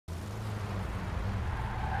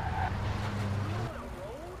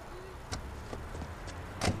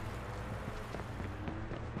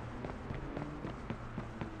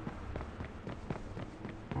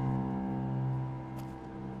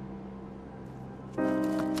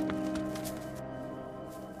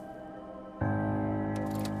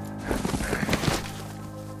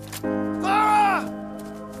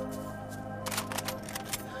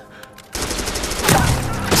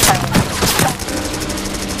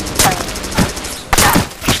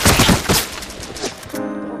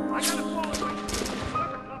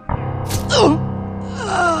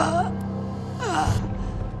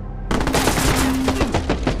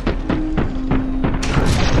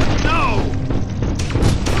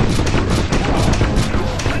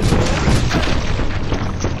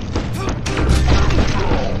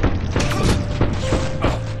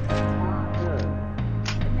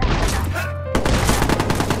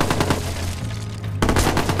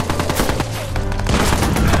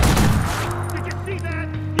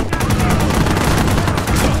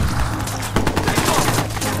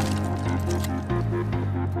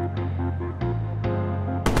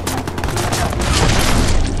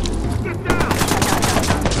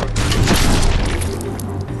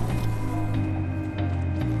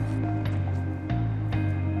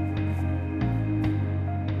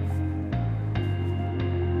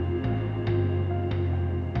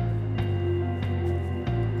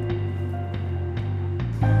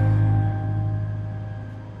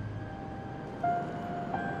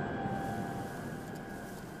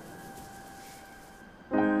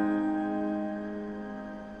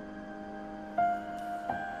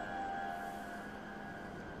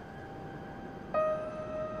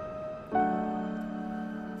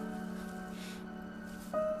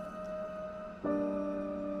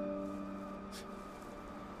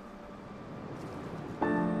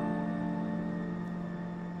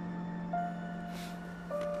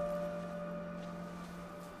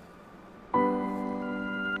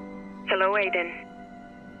Hello, Aiden.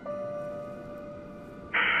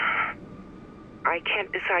 I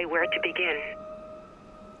can't decide where to begin.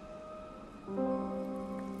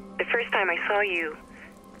 The first time I saw you,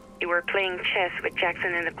 you were playing chess with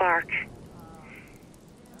Jackson in the park.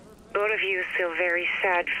 Both of you still very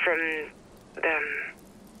sad from the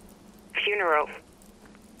funeral.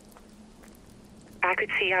 I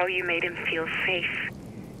could see how you made him feel safe.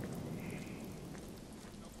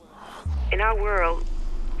 In our world,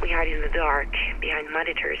 we hide in the dark, behind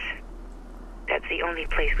monitors. That's the only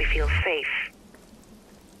place we feel safe.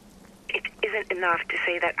 It isn't enough to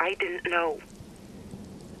say that I didn't know.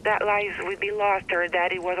 That lives would be lost or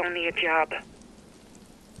that it was only a job.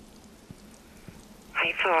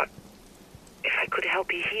 I thought, if I could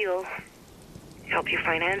help you heal, help you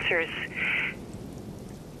find answers,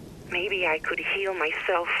 maybe I could heal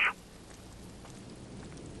myself.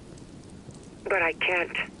 But I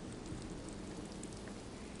can't.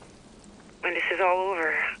 When this is all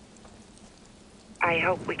over, I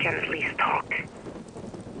hope we can at least talk.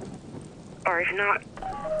 Or if not,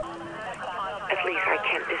 at least I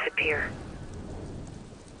can't disappear.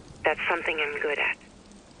 That's something I'm good at.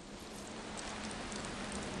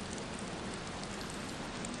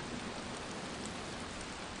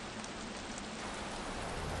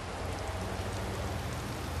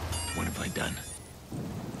 What have I done?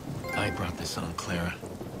 I brought this on Clara.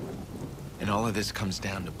 And all of this comes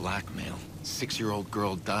down to blackmail. 6-year-old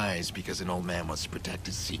girl dies because an old man wants to protect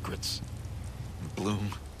his secrets. And Bloom,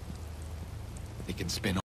 they can spin